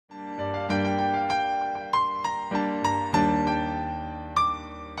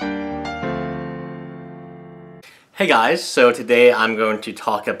Hey guys, so today I'm going to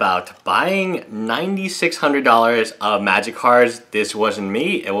talk about buying $9,600 of Magic cards. This wasn't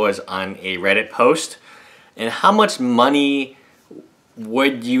me, it was on a Reddit post. And how much money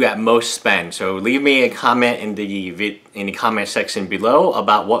would you at most spend? So leave me a comment in the comment section below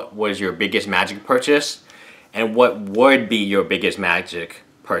about what was your biggest Magic purchase and what would be your biggest Magic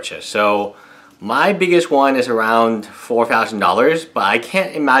purchase. So my biggest one is around $4,000, but I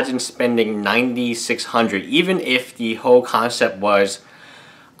can't imagine spending $9,600, even if the whole concept was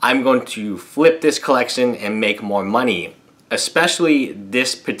I'm going to flip this collection and make more money. Especially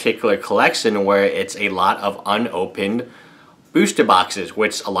this particular collection where it's a lot of unopened booster boxes,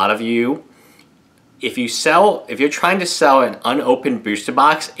 which a lot of you, if you're trying to sell an unopened booster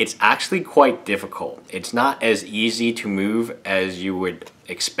box, it's actually quite difficult. It's not as easy to move as you would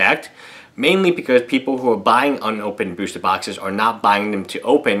expect. Mainly because people who are buying unopened booster boxes are not buying them to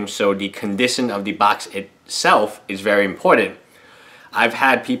open, so the condition of the box itself is very important. I've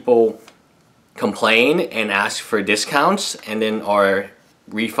had people complain and ask for discounts and then or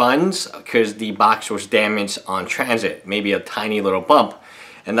refunds because the box was damaged on transit, maybe a tiny little bump.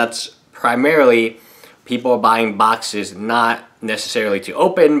 And that's primarily people are buying boxes not necessarily to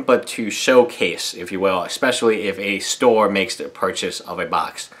open, but to showcase, if you will, especially if a store makes the purchase of a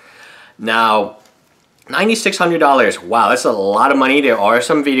box. Now, $9,600, wow, that's a lot of money. There are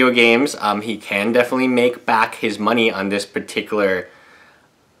some video games. He can definitely make back his money on this particular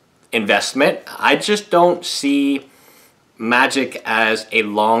investment. I just don't see Magic as a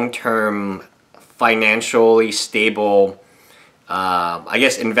long-term, financially stable, I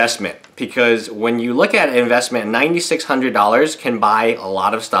guess, investment. Because when you look at an investment, $9,600 can buy a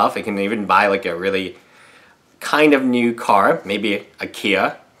lot of stuff. It can even buy like a really kind of new car, maybe a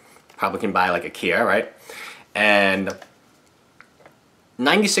Kia. Probably can buy like a Kia, right? And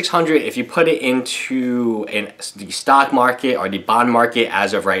 $9,600, if you put it into the stock market or the bond market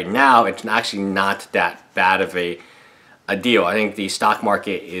as of right now, it's actually not that bad of a deal. I think the stock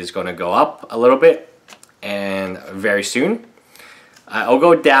market is going to go up a little bit and very soon. It'll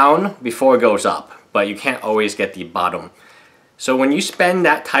go down before it goes up, but you can't always get the bottom. So when you spend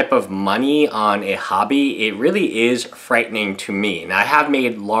that type of money on a hobby, it really is frightening to me. And I have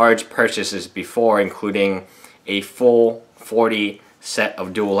made large purchases before, including a full 40 set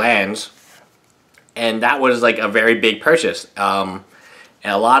of Duel lands. And that was like a very big purchase. And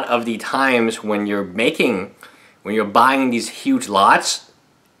a lot of the times when you're buying these huge lots,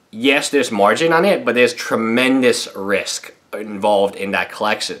 yes, there's margin on it, but there's tremendous risk involved in that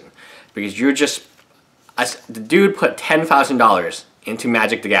collection. Because you're just... The dude put $10,000 into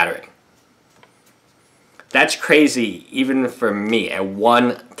Magic the Gathering. That's crazy even for me at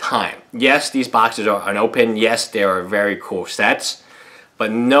one time. Yes, these boxes are unopened. Yes, they are very cool sets.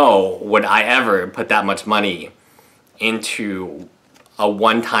 But no, would I ever put that much money into a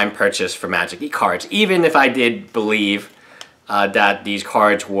one-time purchase for Magic cards, even if I did believe that these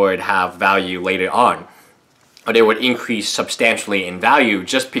cards would have value later on, or they would increase substantially in value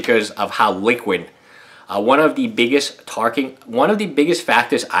just because of how liquid. One of the biggest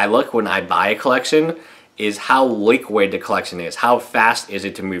factors I look when I buy a collection is how liquid the collection is. How fast is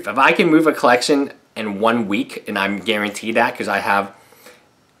it to move? If I can move a collection in 1 week, and I'm guaranteed that because I have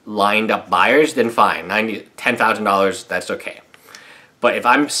lined up buyers, then fine. $10,000, that's okay. But if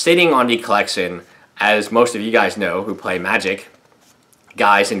I'm sitting on the collection, as most of you guys know who play Magic,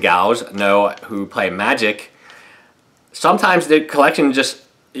 guys and gals know who play Magic, sometimes the collection just...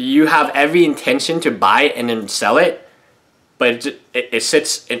 You have every intention to buy it and then sell it, but it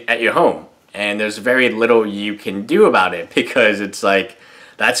sits at your home. And there's very little you can do about it because it's like,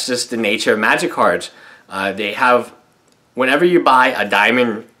 that's just the nature of Magic cards. They have, whenever you buy a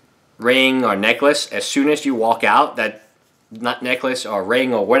diamond ring or necklace, as soon as you walk out, that necklace or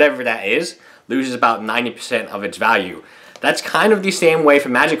ring or whatever that is, loses about 90% of its value. That's kind of the same way for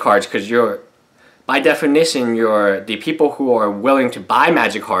Magic cards because by definition, the people who are willing to buy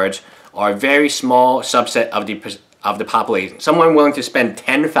Magic cards are a very small subset of the population. Someone willing to spend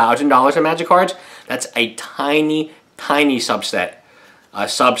 $10,000 on Magic cards, that's a tiny, tiny subset, a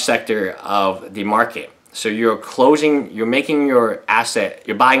subsector of the market. So you're making your asset,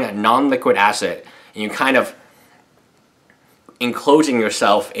 you're buying a non-liquid asset, and you're kind of enclosing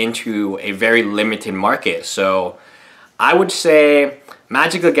yourself into a very limited market. So I would say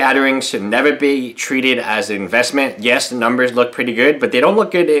Magic the Gathering should never be treated as an investment. Yes, the numbers look pretty good, but they don't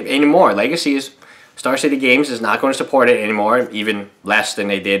look good anymore. Star City Games is not going to support it anymore, even less than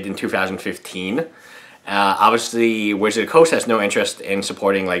they did in 2015. Obviously, Wizard of the Coast has no interest in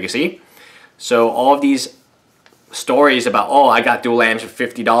supporting Legacy. So all of these stories about, oh, I got Duel lands for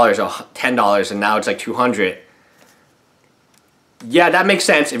 $50 or $10 and now it's like $200. yeah, that makes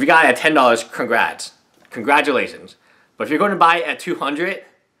sense. If you got it at $10, congrats. Congratulations. But if you're going to buy it at $200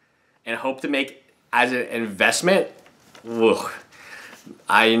 and hope to make as an investment, ugh,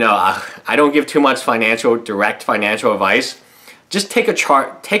 I don't give too much direct financial advice. Just take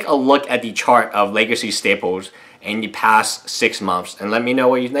a look at the chart of legacy staples in the past 6 months and let me know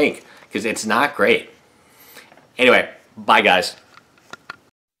what you think, because it's not great. Anyway, bye guys.